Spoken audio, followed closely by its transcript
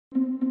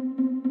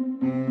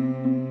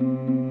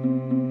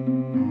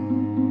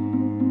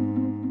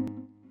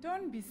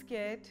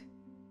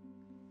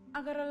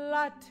I got a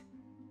lot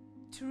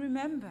to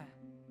remember.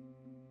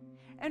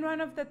 And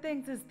one of the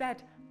things is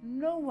that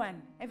no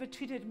one ever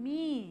treated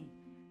me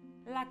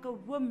like a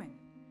woman.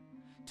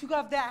 Took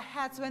off their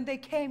hats when they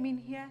came in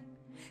here,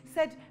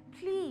 said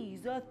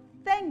please or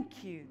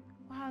thank you.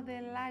 Wow,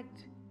 they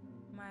liked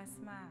my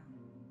smile.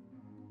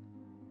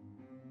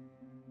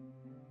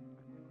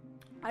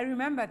 I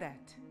remember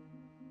that.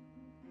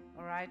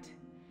 All right?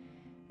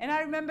 And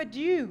I remembered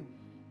you.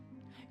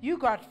 You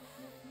got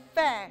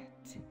fat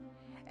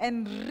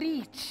and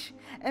rich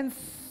and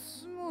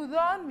smooth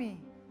on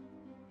me.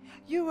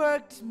 You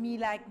worked me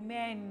like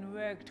men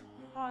worked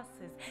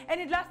horses. And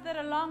it lasted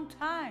a long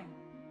time.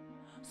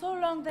 So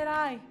long that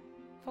I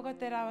forgot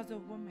that I was a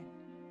woman.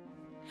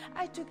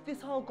 I took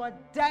this whole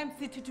goddamn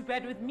city to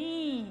bed with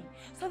me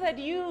so that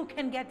you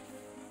can get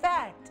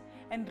fat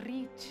and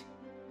rich.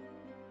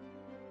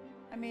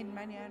 I made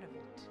money out of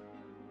it.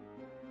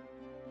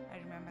 I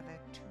remember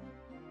that too.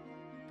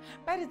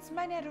 But it's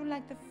money I don't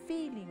like the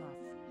feeling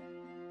of.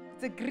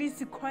 It's a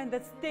greasy coin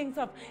that stinks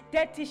of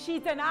dirty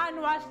sheets and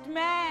unwashed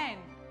men.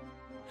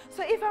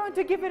 So if I want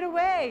to give it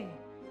away,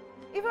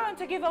 if I want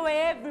to give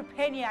away every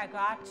penny I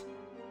got,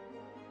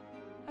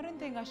 I don't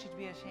think I should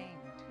be ashamed.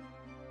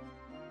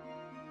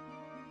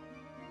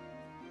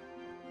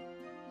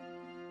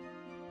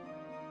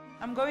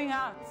 I'm going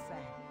out, Sam.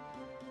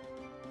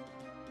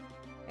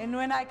 And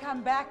when I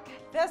come back,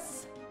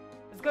 this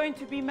is going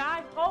to be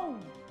my home.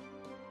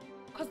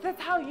 Because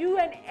that's how you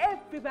and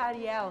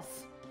everybody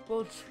else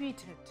will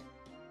treat it.